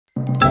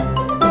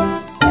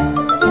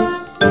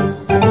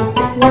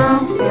Woa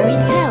Fairy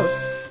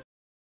Tales.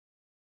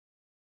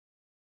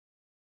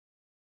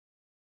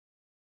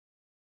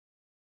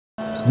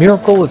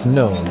 Miracle is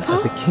known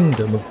as the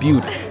kingdom of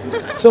beauty,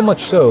 so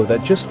much so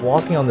that just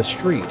walking on the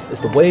street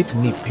is the way to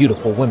meet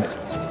beautiful women.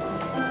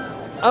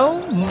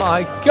 Oh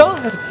my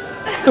god!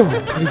 They're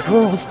all pretty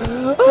girls!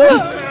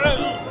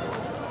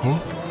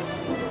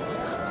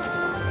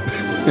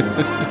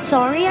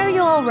 Sorry, are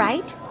you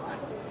alright?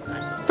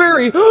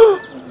 Fairy!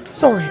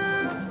 Sorry,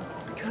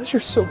 because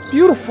you're so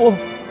beautiful.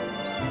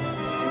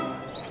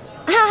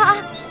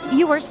 Haha,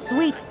 you are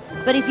sweet.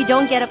 But if you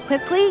don't get up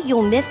quickly,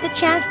 you'll miss the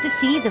chance to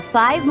see the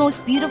 5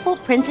 most beautiful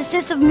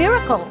princesses of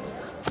Miracle.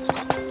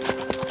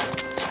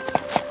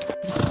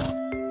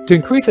 To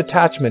increase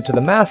attachment to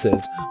the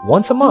masses,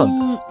 once a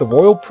month, the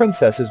royal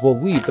princesses will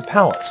leave the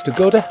palace to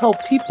go to help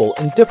people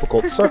in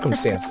difficult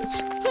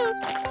circumstances.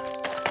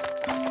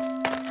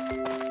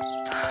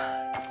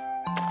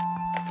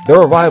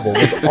 Their arrival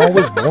was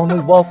always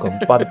warmly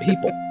welcomed by the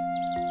people.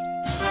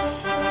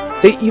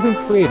 They even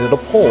created a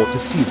poll to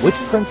see which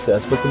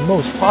princess was the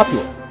most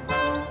popular.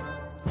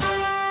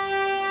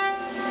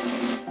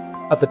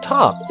 At the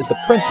top is the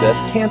Princess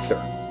Cancer,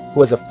 who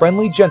has a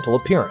friendly, gentle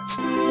appearance.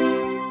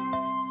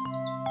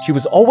 She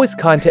was always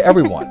kind to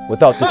everyone,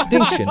 without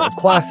distinction of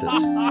classes.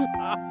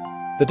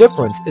 The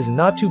difference is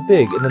not too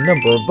big in the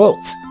number of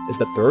votes, is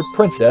the third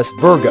princess,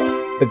 Virgo,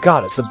 the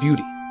goddess of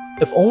beauty.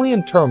 If only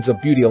in terms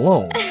of beauty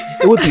alone,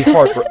 it would be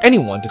hard for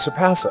anyone to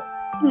surpass her.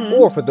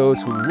 Or for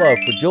those who love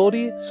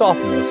fragility,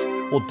 softness,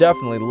 will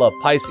definitely love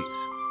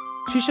Pisces.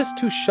 She's just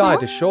too shy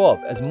to show up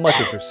as much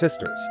as her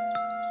sisters.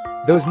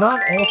 There's not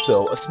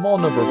also a small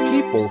number of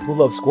people who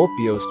love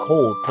Scorpio's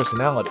cold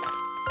personality.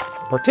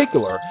 In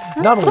particular,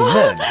 not only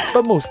men,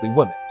 but mostly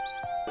women.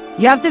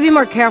 You have to be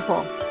more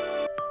careful.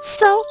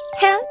 So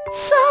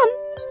handsome!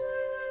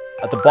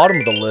 At the bottom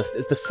of the list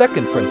is the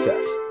second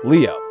princess,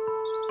 Leo.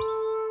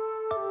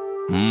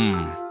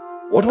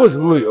 What was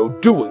Leo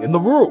doing in the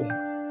room?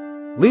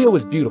 Leo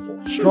is beautiful,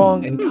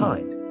 strong, and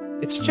kind.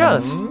 It's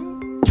just...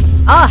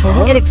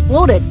 It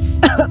exploded.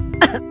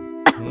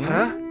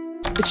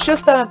 It's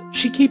just that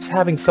she keeps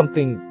having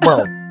something,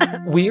 well,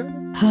 weird.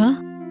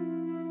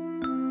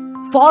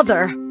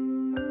 Father.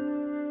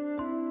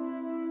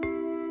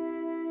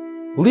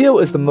 Leo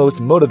is the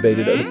most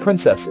motivated of the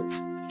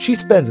princesses. She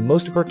spends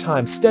most of her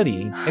time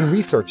studying and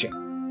researching.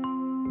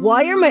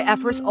 Why are my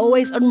efforts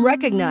always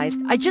unrecognized?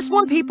 I just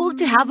want people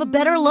to have a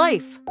better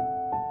life.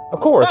 Of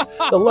course,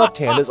 the left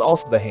hand is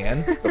also the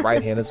hand, the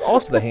right hand is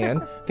also the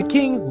hand. The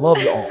king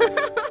loves all.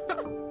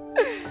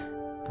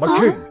 My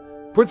king,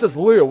 Princess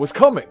Leo was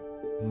coming.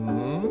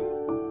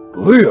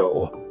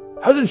 Leo?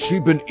 Hasn't she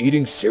been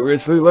eating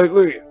seriously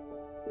lately?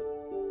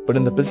 But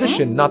in the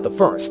position, not the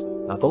first,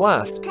 not the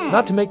last,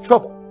 not to make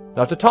trouble,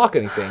 not to talk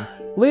anything,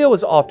 Leo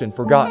is often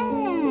forgotten.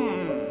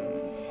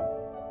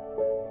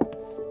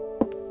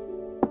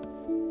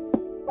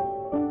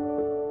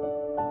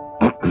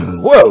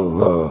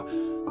 Well,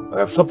 I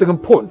have something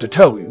important to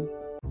tell you.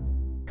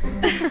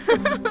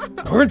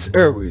 Prince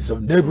Ares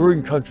of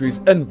neighboring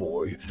country's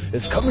envoy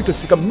is coming to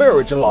seek a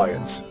marriage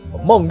alliance.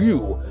 Among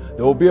you,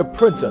 there will be a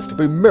princess to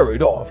be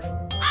married off.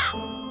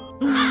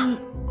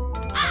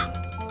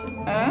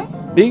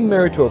 Being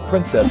married to a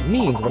princess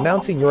means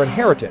renouncing your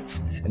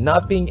inheritance and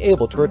not being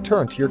able to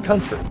return to your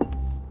country.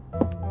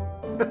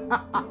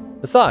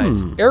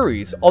 Besides,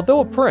 Ares, although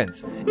a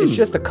prince, is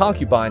just a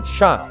concubine's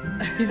child.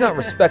 He's not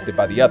respected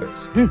by the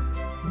others.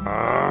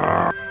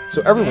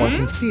 So everyone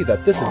can see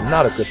that this is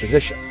not a good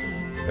position.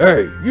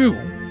 Hey, you!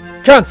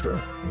 Cancer!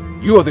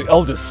 You are the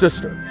eldest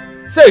sister.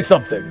 Say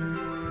something!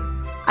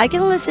 I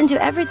can listen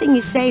to everything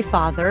you say,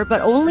 Father,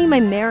 but only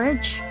my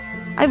marriage?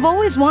 I've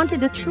always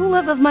wanted the true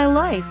love of my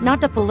life,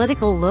 not the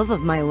political love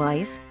of my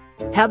life.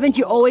 Haven't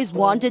you always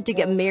wanted to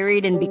get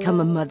married and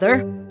become a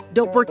mother?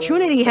 The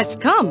opportunity has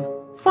come.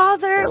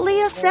 Father,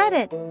 Leo said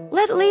it.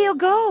 Let Leo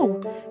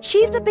go.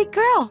 She's a big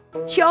girl.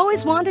 She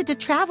always wanted to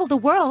travel the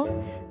world.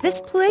 This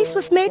place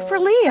was made for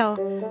Leo.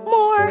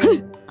 More...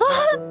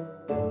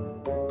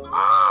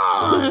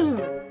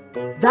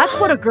 That's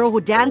what a girl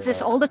who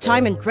dances all the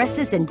time and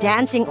dresses and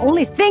dancing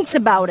only thinks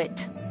about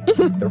it.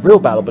 The real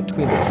battle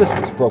between the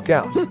sisters broke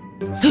out.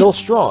 Still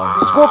strong,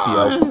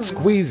 Scorpio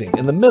squeezing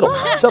in the middle,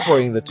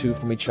 separating the two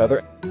from each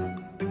other.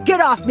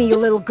 Get off me, you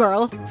little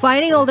girl.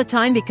 Fighting all the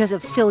time because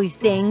of silly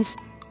things.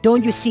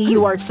 Don't you see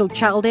you are so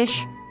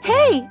childish?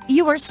 Hey,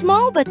 you are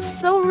small but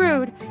so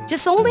rude.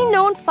 Just only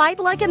known fight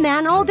like a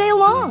man all day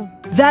long.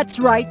 That's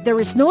right, there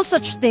is no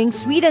such thing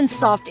sweet and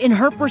soft in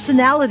her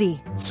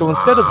personality. So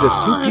instead of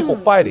just 2 people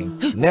fighting,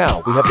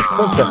 now we have the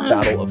princess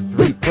battle of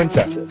 3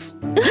 princesses.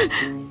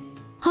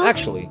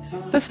 Actually,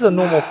 this is a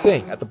normal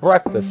thing at the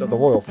breakfast of the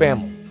royal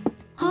family.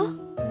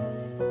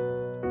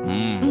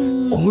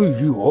 Only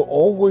you are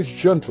always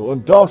gentle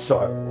and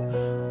docile.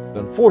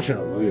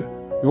 Unfortunately,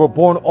 you were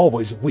born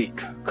always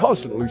weak,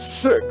 constantly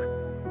sick.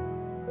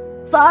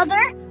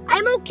 Father,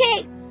 I'm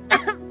okay.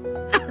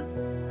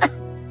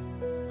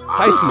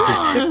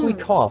 Pisces' sickly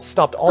cough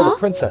stopped all the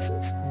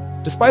princesses.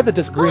 Despite the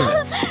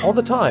disagreements, all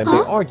the time they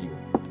argue.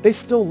 They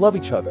still love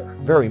each other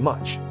very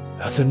much.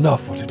 That's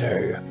enough for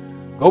today.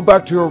 Go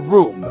back to your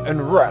room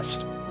and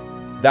rest.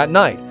 That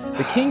night,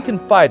 the king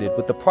confided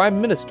with the prime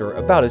minister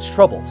about his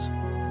troubles.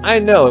 I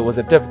know it was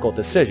a difficult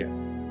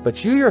decision,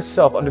 but you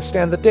yourself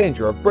understand the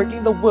danger of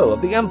breaking the will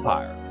of the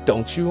empire,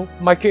 don't you,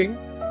 my king?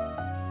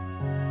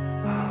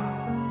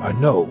 I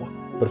know,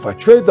 but if I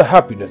trade the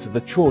happiness of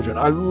the children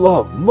I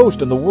love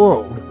most in the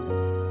world...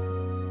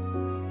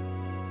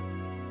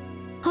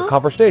 The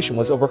conversation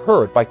was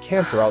overheard by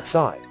Cancer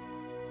outside.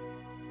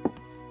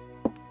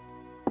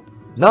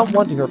 Not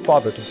wanting her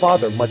father to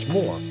bother much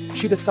more,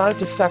 she decided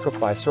to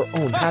sacrifice her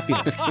own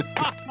happiness.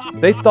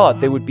 They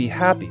thought they would be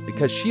happy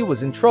because she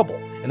was in trouble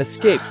and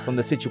escaped from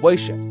the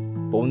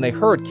situation. But when they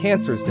heard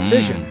Cancer's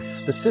decision,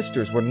 the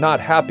sisters were not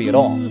happy at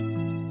all.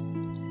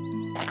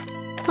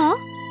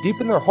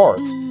 Deep in their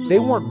hearts, they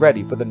weren't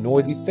ready for the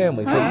noisy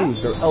family to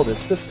lose their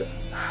eldest sister.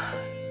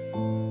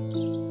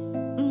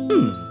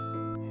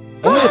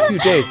 Only a few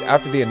days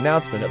after the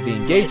announcement of the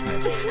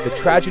engagement, the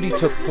tragedy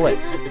took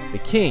place. The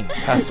king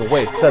passed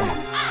away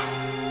suddenly.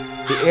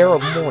 The air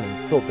of mourning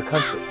filled the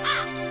country.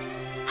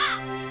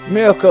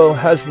 Miyako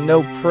has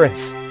no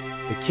prince.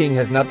 The king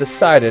has not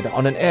decided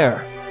on an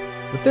heir.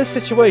 With this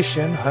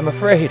situation, I'm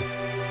afraid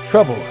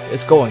trouble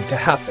is going to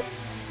happen.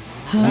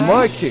 In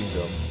my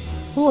kingdom,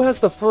 who has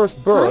the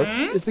first birth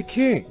is the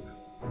king.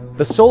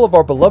 The soul of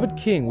our beloved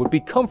king would be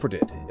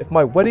comforted if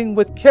my wedding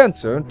with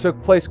Cancer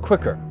took place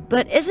quicker.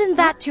 But isn't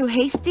that too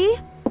hasty?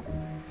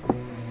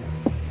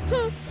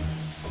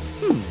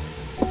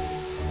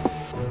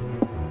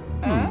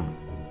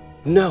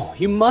 No,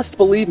 you must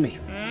believe me.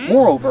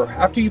 Moreover,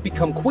 after you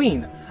become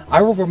queen,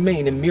 I will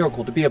remain in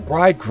Miracle to be a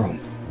bridegroom,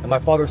 and my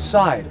father's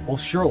side will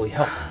surely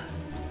help.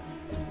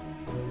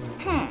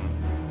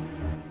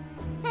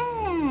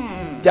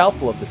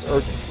 Doubtful of this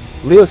urgency,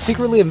 Leo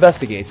secretly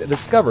investigates and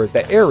discovers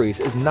that Aries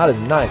is not as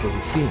nice as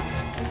he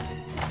seems.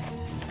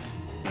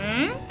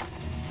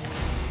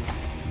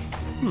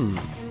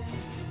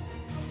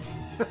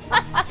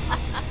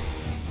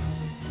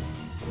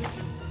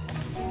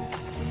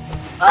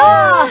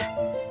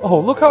 Oh,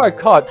 look how I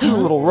caught two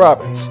little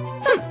rabbits.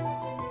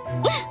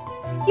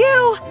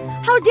 You!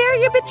 How dare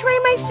you betray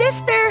my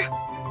sister?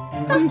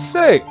 What do you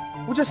say?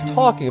 We're just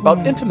talking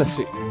about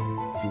intimacy.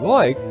 If you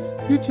like,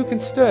 you two can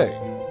stay.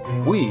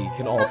 We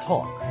can all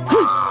talk.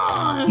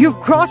 You've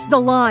crossed the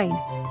line.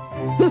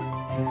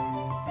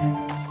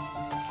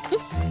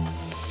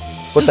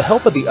 With the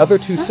help of the other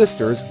two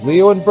sisters,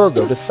 Leo and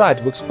Virgo decide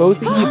to expose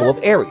the evil of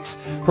Aries,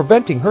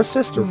 preventing her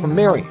sister from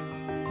marrying.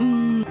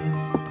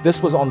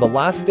 This was on the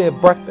last day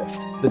of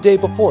breakfast, the day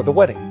before the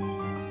wedding.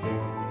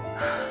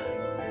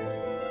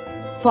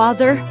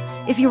 Father,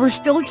 if you were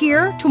still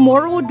here,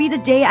 tomorrow would be the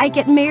day I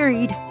get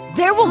married.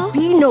 There will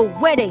be no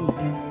wedding.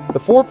 The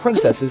four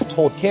princesses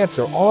told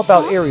Cancer all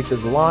about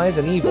Aries' lies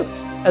and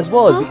evils, as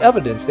well as the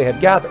evidence they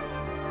had gathered.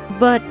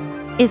 But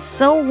if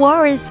so,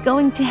 war is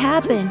going to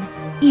happen.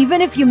 Even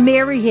if you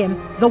marry him,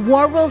 the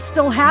war will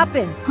still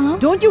happen.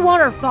 Don't you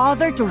want our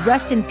father to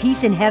rest in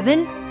peace in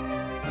heaven?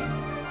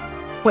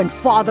 When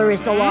father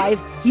is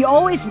alive, he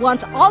always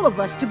wants all of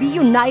us to be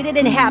united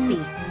and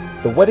happy.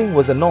 The wedding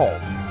was annulled,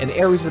 and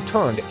Aries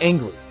returned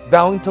angry,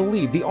 vowing to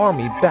lead the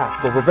army back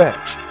for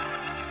revenge.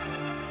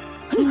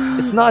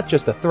 It's not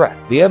just a threat.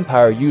 The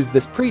Empire used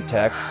this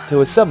pretext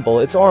to assemble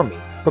its army,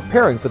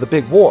 preparing for the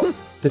big war.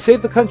 To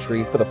save the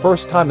country for the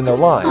first time in their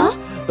lives,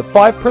 the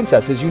five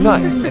princesses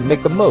unite and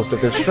make the most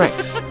of their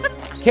strengths.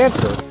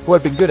 Cancer, who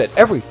had been good at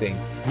everything,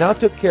 now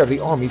took care of the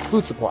army's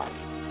food supply.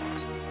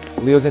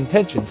 Leo's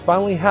intentions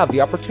finally have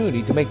the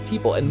opportunity to make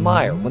people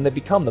admire when they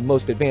become the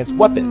most advanced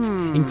weapons,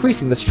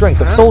 increasing the strength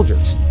of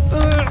soldiers.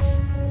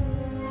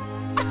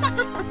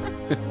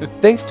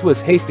 Thanks to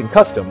his haste and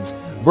customs,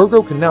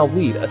 Virgo can now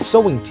lead a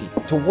sewing team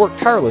to work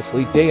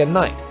tirelessly day and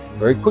night,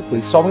 very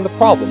quickly solving the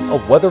problem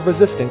of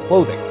weather-resistant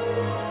clothing.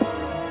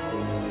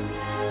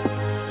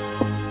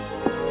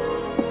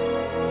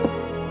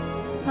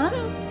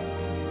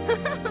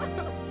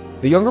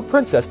 The younger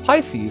princess,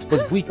 Pisces,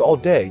 was weak all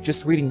day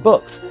just reading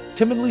books,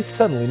 timidly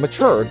suddenly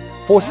matured,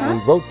 forcefully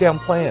wrote down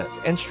plans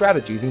and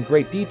strategies in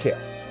great detail.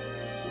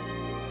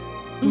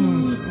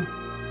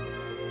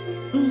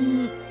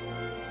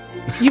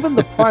 Even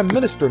the Prime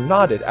Minister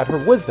nodded at her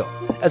wisdom,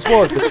 as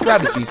well as the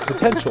strategy's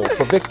potential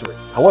for victory.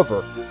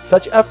 However,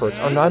 such efforts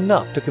are not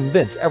enough to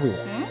convince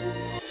everyone.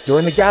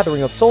 During the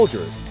gathering of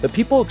soldiers, the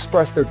people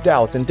expressed their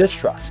doubts and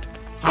distrust.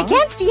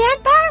 Against the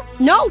Empire?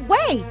 No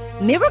way!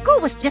 Miracle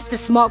was just a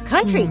small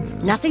country.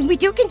 Nothing we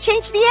do can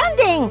change the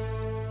ending.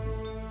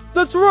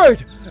 That's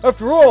right!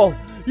 After all,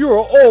 you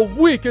are all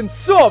weak and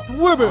soft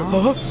women!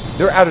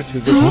 Their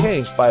attitude was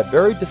changed by a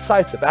very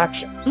decisive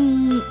action.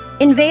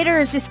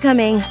 Invaders is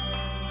coming.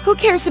 Who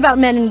cares about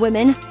men and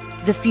women?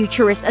 The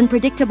future is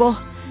unpredictable.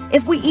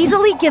 If we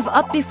easily give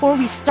up before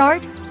we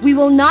start, we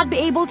will not be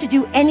able to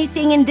do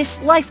anything in this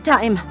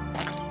lifetime.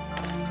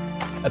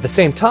 At the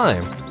same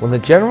time, when the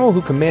general who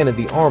commanded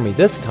the army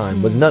this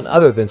time was none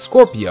other than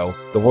Scorpio,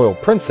 the royal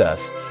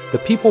princess, the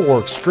people were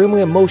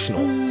extremely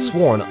emotional,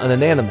 sworn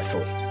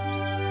unanimously.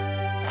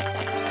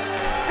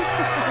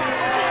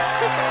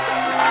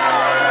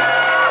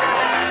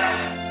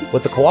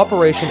 With the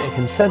cooperation and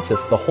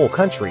consensus of the whole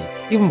country,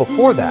 even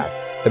before that,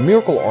 the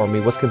Miracle Army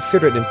was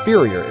considered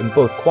inferior in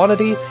both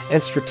quantity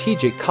and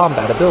strategic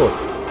combat ability,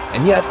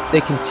 and yet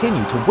they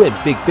continued to win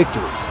big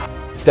victories.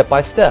 Step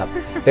by step,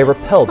 they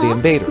repelled the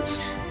invaders.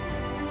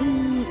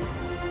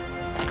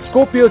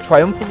 Scorpio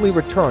triumphantly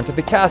returned to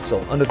the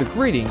castle under the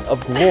greeting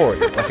of glory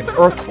like an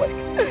earthquake.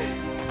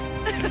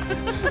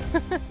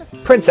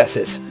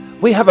 Princesses,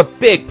 we have a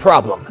big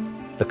problem.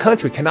 The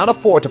country cannot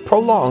afford to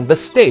prolong the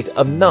state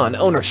of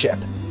non-ownership.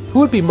 Who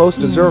would be most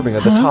deserving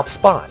of the top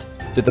spot?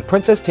 Did the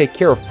princess take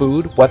care of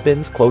food,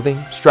 weapons,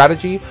 clothing,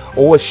 strategy,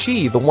 or was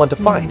she the one to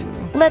fight?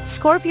 Let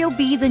Scorpio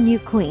be the new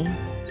queen.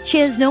 She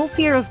has no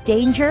fear of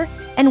danger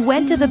and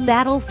went to the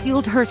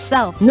battlefield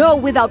herself. No,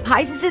 without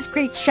Pisces'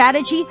 great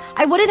strategy,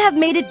 I wouldn't have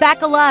made it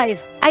back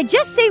alive. I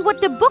just say what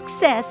the book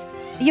says.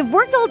 You've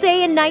worked all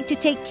day and night to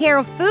take care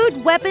of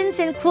food, weapons,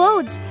 and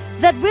clothes.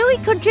 That really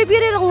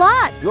contributed a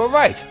lot. You're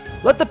right.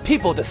 Let the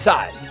people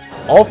decide.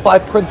 All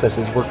 5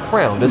 princesses were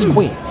crowned as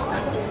queens.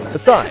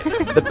 Besides,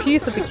 the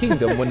peace of the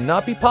kingdom would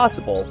not be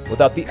possible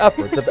without the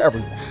efforts of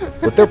everyone.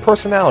 With their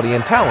personality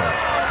and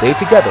talents, they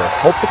together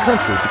helped the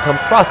country become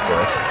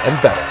prosperous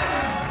and better.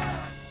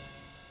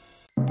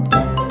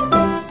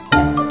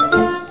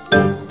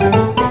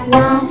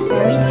 Woa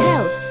Fairy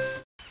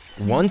Tales.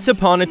 Once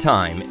upon a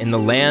time, in the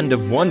land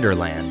of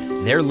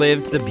Wonderland, there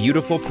lived the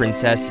beautiful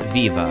Princess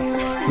Viva,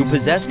 who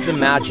possessed the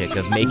magic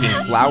of making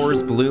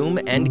flowers bloom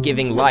and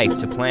giving life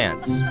to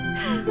plants.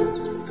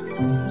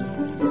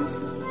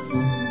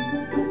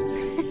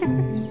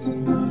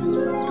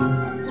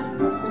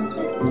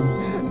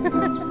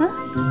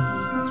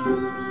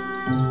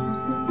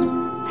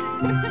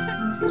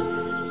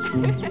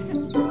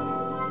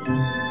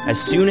 As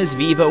soon as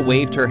Viva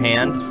waved her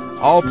hand,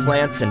 all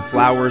plants and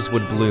flowers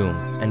would bloom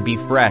and be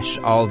fresh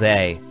all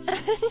day.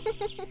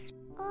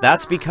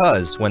 That's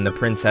because when the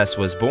princess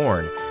was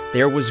born,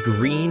 there was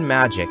green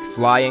magic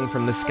flying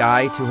from the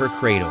sky to her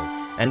cradle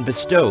and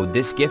bestowed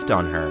this gift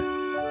on her.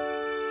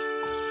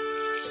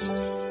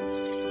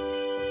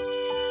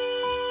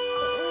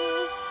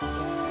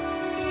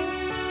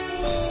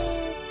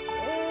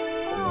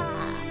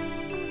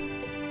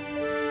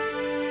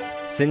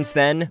 Since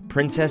then,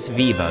 Princess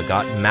Viva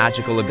got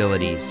magical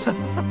abilities.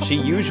 She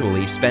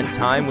usually spent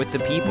time with the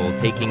people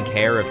taking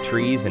care of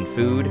trees and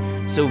food,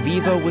 so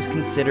Viva was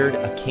considered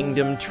a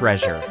kingdom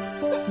treasure.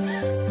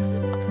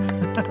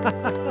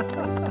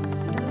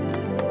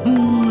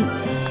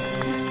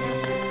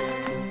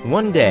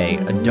 One day,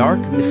 a dark,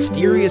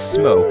 mysterious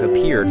smoke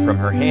appeared from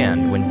her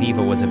hand when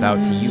Viva was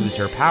about to use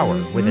her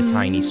power with a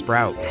tiny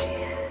sprout.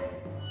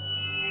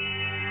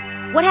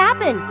 What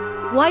happened?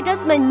 Why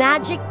does my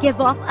magic give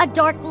off a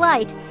dark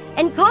light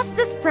and cause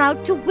the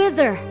sprout to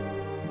wither?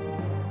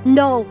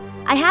 No,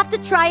 I have to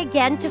try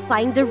again to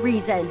find the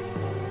reason.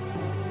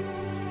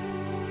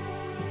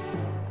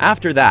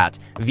 After that,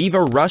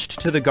 Viva rushed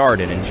to the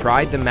garden and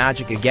tried the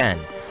magic again,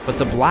 but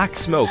the black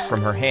smoke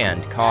from her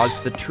hand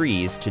caused the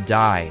trees to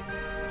die.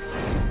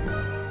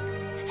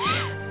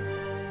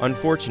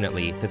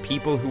 Unfortunately, the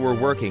people who were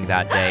working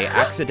that day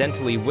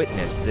accidentally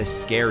witnessed this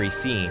scary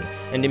scene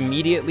and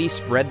immediately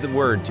spread the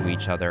word to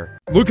each other.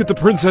 Look at the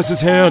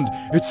princess's hand!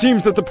 It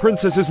seems that the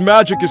princess's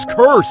magic is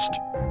cursed!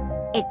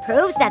 It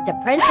proves that the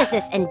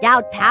princess's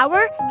endowed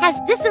power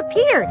has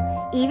disappeared.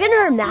 Even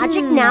her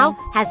magic now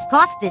has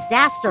caused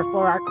disaster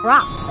for our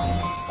crops.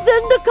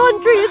 Then the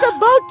country is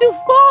about to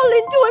fall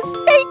into a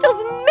state of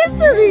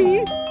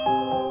misery!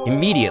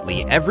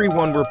 Immediately,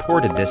 everyone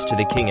reported this to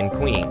the king and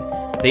queen.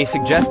 They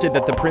suggested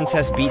that the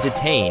princess be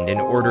detained in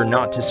order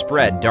not to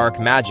spread dark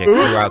magic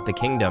throughout the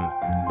kingdom.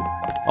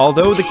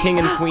 Although the king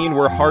and queen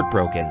were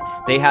heartbroken,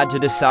 they had to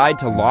decide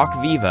to lock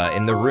Viva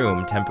in the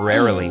room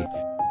temporarily.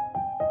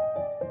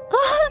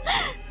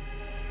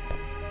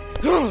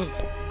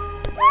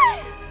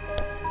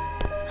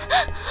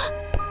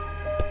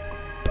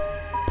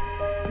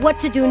 What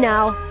to do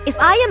now? If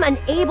I am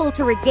unable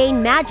to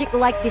regain magic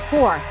like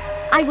before,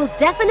 I will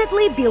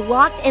definitely be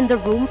locked in the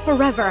room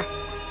forever.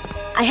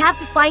 I have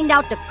to find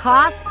out the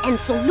cause and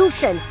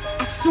solution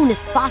as soon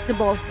as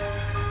possible.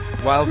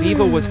 While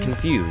Viva was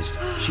confused,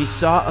 she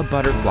saw a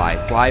butterfly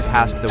fly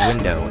past the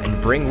window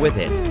and bring with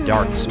it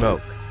dark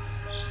smoke.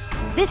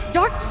 This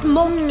dark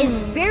smoke is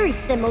very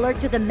similar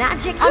to the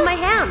magic on my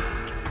hand.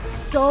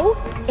 So,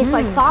 if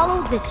I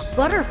follow this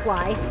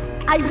butterfly,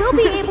 I will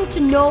be able to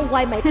know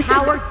why my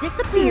power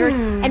disappeared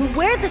and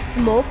where the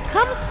smoke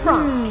comes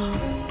from.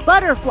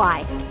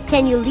 Butterfly,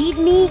 can you lead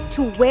me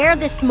to where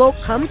the smoke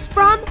comes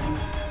from?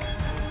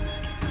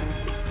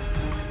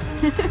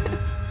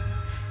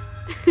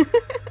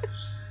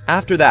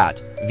 After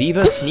that,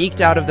 Viva sneaked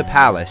out of the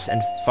palace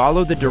and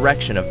followed the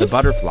direction of the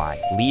butterfly,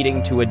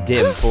 leading to a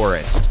dim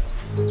forest.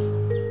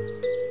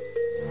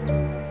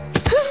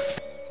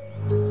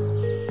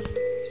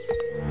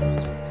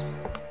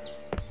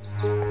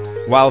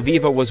 While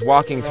Viva was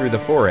walking through the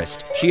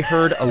forest, she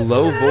heard a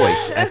low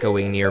voice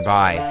echoing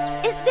nearby.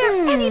 Is there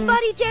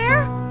anybody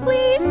there?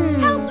 Please,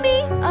 help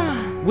me!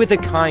 With a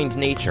kind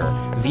nature,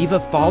 Viva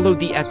followed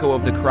the echo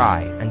of the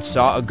cry and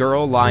saw a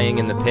girl lying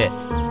in the pit.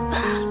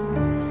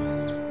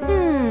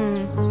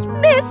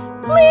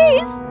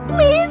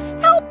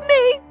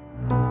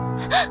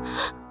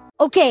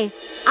 Okay,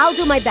 I'll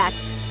do my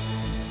best.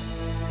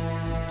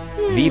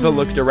 Viva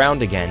looked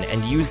around again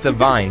and used the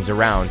vines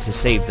around to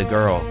save the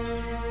girl.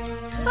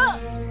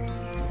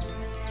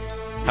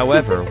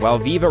 However, while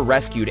Viva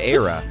rescued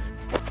Era,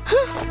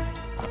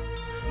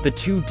 the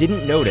two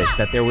didn't notice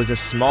that there was a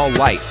small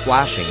light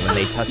flashing when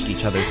they touched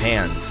each other's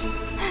hands.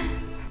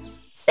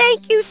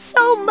 Thank you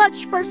so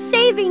much for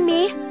saving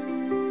me.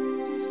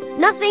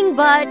 Nothing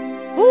but...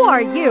 Who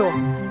are you?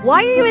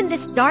 Why are you in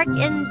this dark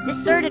and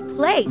deserted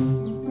place?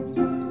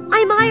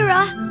 I'm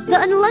Ira,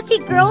 the unlucky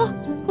girl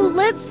who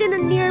lives in a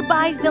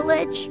nearby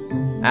village.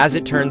 As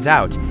it turns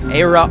out,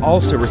 Era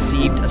also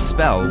received a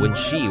spell when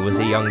she was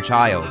a young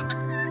child.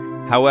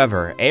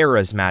 However,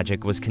 Era's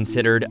magic was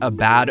considered a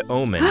bad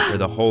omen for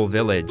the whole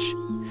village.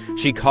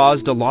 She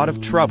caused a lot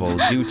of trouble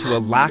due to a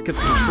lack of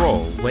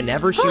control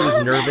whenever she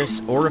was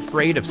nervous or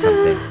afraid of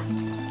something.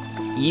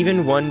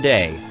 Even one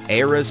day,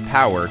 Era's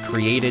power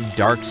created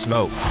dark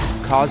smoke,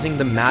 causing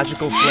the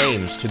magical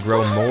flames to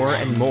grow more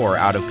and more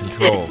out of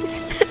control.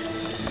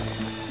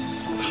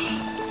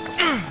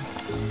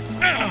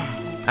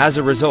 As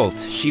a result,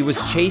 she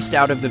was chased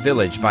out of the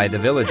village by the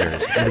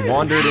villagers and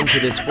wandered into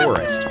this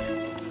forest.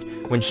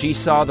 When she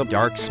saw the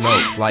dark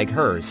smoke like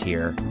hers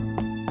here,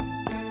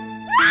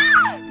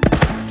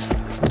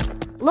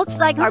 looks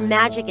like our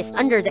magic is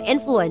under the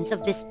influence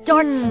of this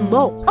dark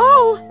smoke.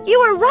 Oh, you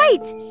are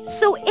right!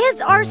 So is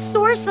our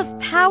source of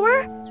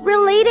power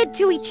related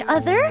to each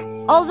other?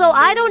 Although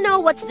I don't know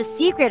what's the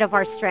secret of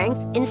our strength,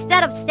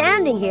 instead of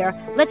standing here,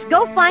 let's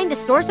go find the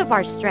source of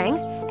our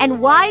strength and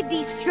why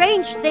these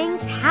strange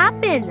things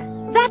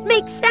happen. That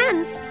makes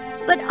sense.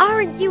 But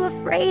aren't you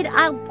afraid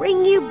I'll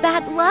bring you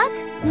bad luck?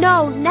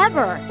 No,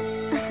 never.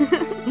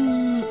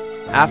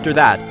 After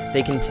that,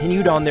 they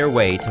continued on their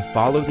way to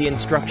follow the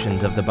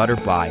instructions of the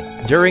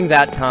butterfly. During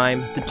that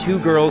time, the two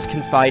girls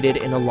confided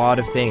in a lot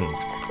of things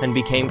and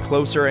became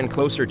closer and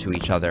closer to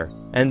each other.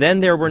 And then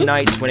there were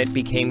nights when it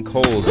became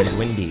cold and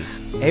windy.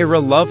 Era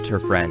loved her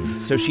friend,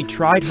 so she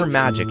tried her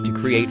magic to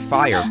create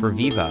fire for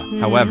Viva.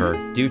 However,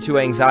 due to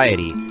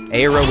anxiety,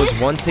 Era was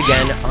once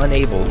again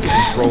unable to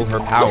control her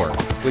power,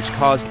 which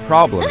caused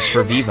problems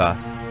for Viva.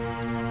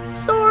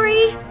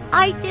 Sorry,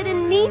 I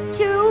didn't mean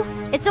to.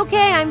 It's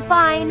okay, I'm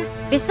fine.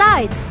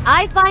 Besides,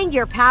 I find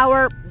your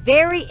power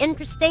very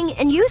interesting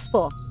and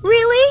useful.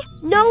 Really?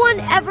 No one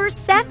ever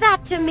said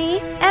that to me.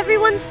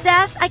 Everyone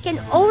says I can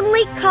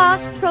only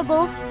cause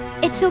trouble.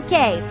 It's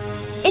okay.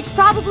 It's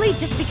probably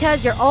just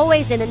because you're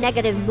always in a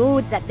negative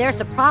mood that there's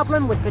a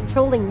problem with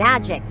controlling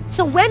magic.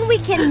 So when we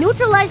can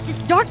neutralize this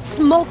dark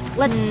smoke,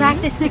 let's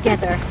practice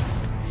together.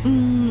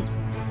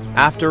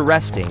 After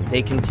resting,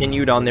 they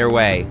continued on their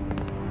way.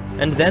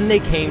 And then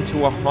they came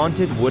to a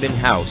haunted wooden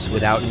house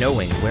without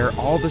knowing where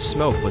all the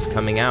smoke was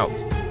coming out.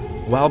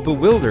 While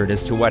bewildered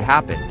as to what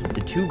happened,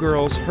 the two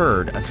girls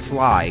heard a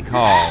sly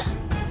call.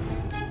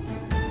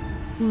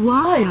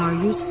 Why are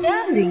you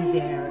standing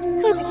there?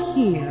 Come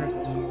here.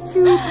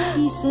 2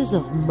 pieces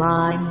of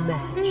my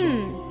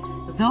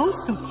magic.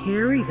 Those who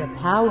carry the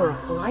power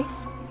of life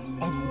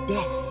and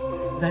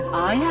death that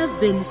I have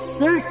been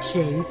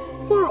searching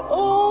for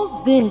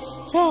all this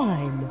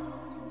time.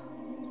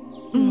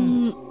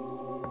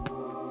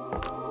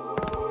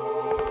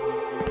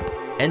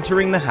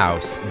 Entering the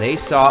house, they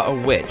saw a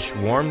witch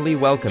warmly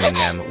welcoming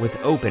them with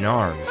open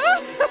arms.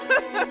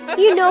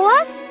 You know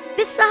us?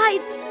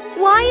 Besides,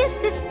 why is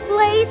this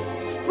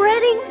place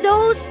spreading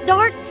those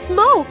dark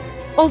smoke?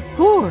 Of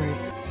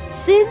course,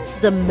 since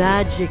the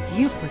magic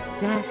you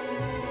possess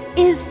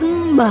is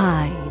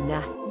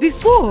mine.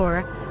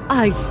 Before,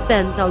 I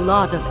spent a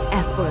lot of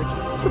effort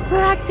to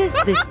practice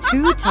these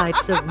 2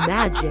 types of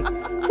magic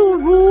to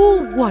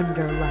rule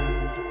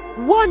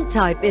Wonderland. One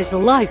type is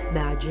life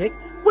magic,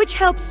 which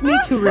helps me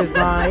to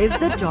revive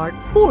the dark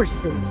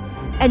forces,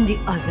 and the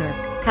other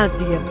has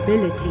the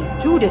ability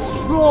to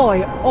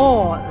destroy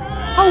all.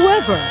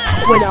 However,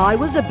 when I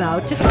was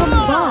about to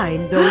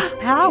combine those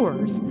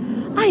powers,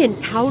 I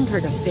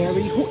encountered a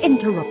fairy who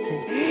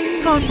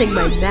interrupted, causing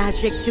my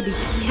magic to be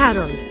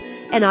scattered,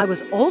 and I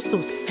was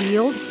also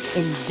sealed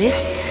in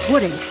this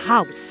wooden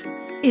house.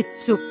 It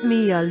took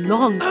me a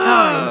long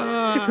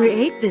time to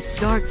create this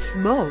dark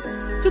smoke,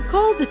 to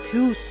call the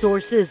 2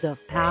 sources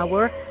of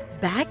power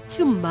back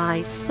to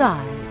my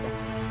side.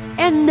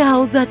 And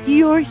now that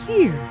you're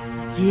here,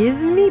 give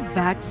me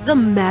back the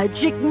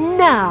magic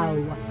now.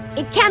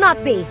 It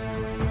cannot be.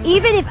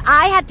 Even if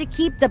I had to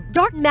keep the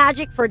dark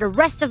magic for the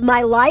rest of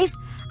my life,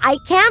 I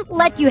can't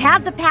let you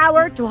have the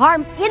power to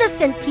harm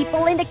innocent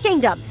people in the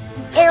kingdom.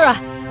 Era,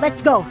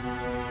 let's go.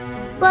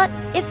 But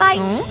if I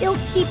still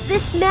keep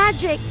this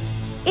magic,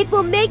 it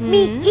will make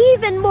me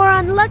even more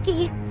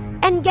unlucky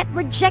and get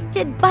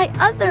rejected by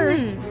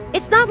others.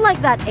 It's not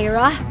like that,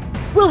 Era.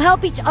 We'll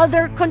help each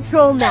other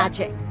control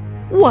magic.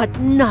 What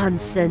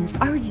nonsense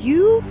are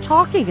you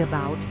talking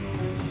about?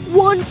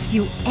 Once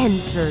you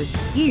entered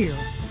here,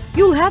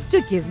 you'll have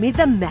to give me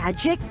the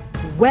magic,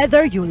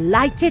 whether you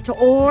like it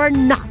or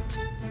not.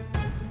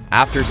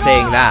 After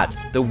saying that,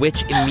 the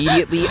witch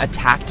immediately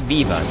attacked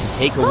Viva to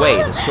take away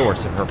the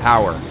source of her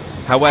power.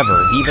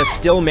 However, Viva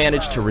still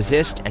managed to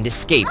resist and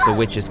escape the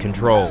witch's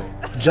control.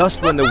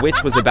 Just when the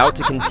witch was about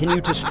to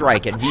continue to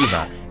strike at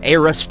Viva,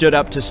 Era stood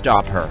up to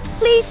stop her.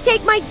 Please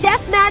take my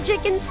death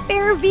magic and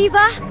spare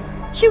Viva.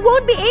 She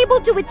won't be able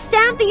to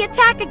withstand the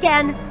attack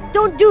again.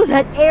 Don't do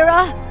that,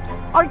 Era.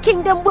 Our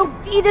kingdom will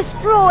be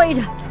destroyed.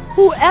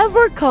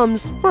 Whoever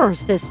comes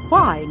first is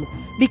fine,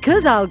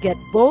 because I'll get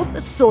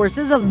both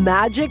sources of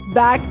magic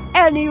back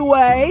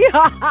anyway.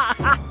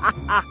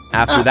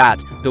 After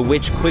that, the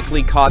witch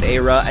quickly caught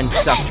Era and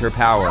sucked her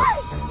power.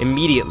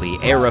 Immediately,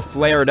 Era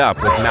flared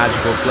up with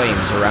magical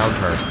flames around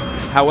her.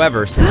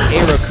 However, since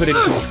Era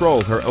couldn't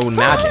control her own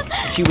magic,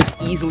 she was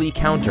easily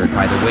countered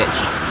by the witch.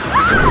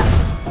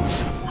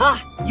 Ha!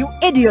 You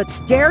idiots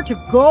dare to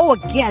go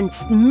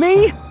against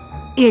me?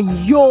 In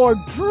your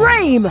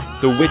dream!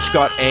 The witch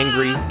got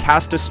angry,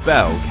 cast a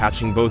spell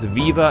catching both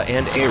Viva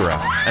and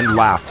Era, and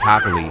laughed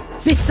happily.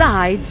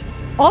 Besides,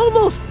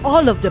 almost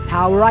all of the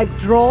power I've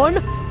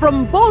drawn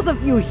from both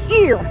of you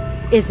here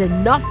is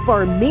enough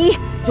for me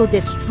to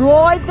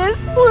destroy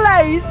this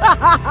place!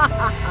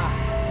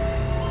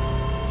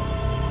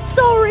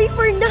 Sorry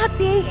for not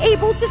being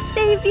able to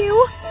save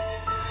you.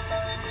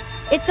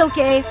 It's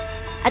okay.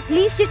 At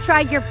least you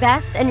tried your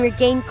best and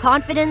regained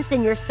confidence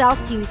in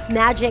yourself to use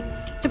magic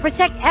to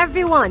protect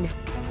everyone.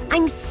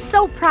 I'm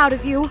so proud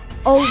of you.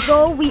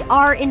 Although we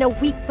are in a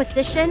weak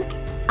position,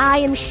 I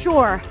am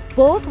sure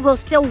both will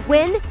still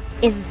win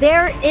if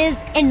there is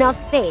enough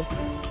faith.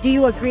 Do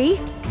you agree?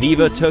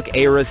 Viva took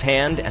Era's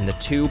hand and the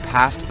two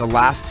passed the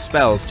last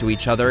spells to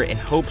each other in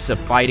hopes of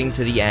fighting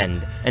to the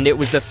end. And it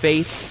was the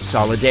faith,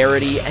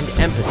 solidarity, and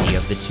empathy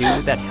of the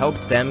two that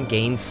helped them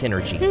gain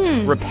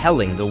synergy,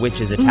 repelling the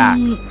witch's attack.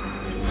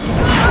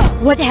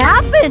 What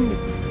happened?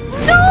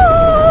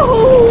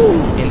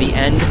 No! In the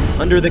end,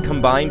 under the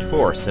combined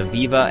force of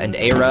Viva and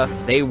Era,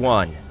 they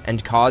won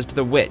and caused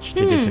the witch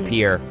to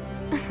disappear.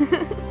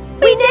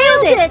 We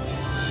nailed it!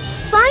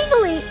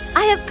 Finally,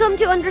 I have come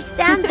to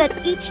understand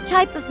that each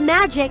type of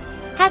magic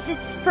has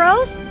its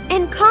pros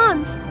and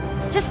cons.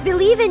 Just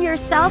believe in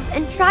yourself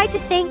and try to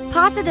think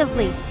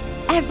positively.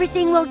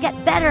 Everything will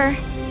get better.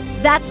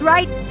 That's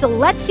right, so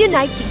let's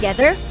unite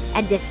together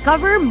and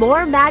discover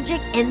more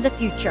magic in the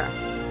future.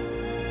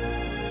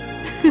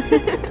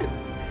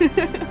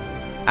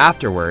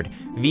 Afterward,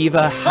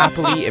 Viva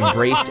happily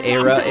embraced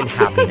Era in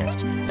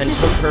happiness and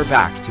took her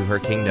back to her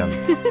kingdom.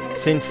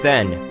 Since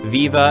then,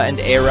 Viva and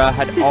Era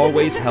had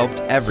always helped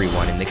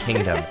everyone in the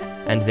kingdom,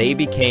 and they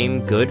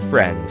became good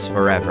friends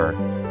forever.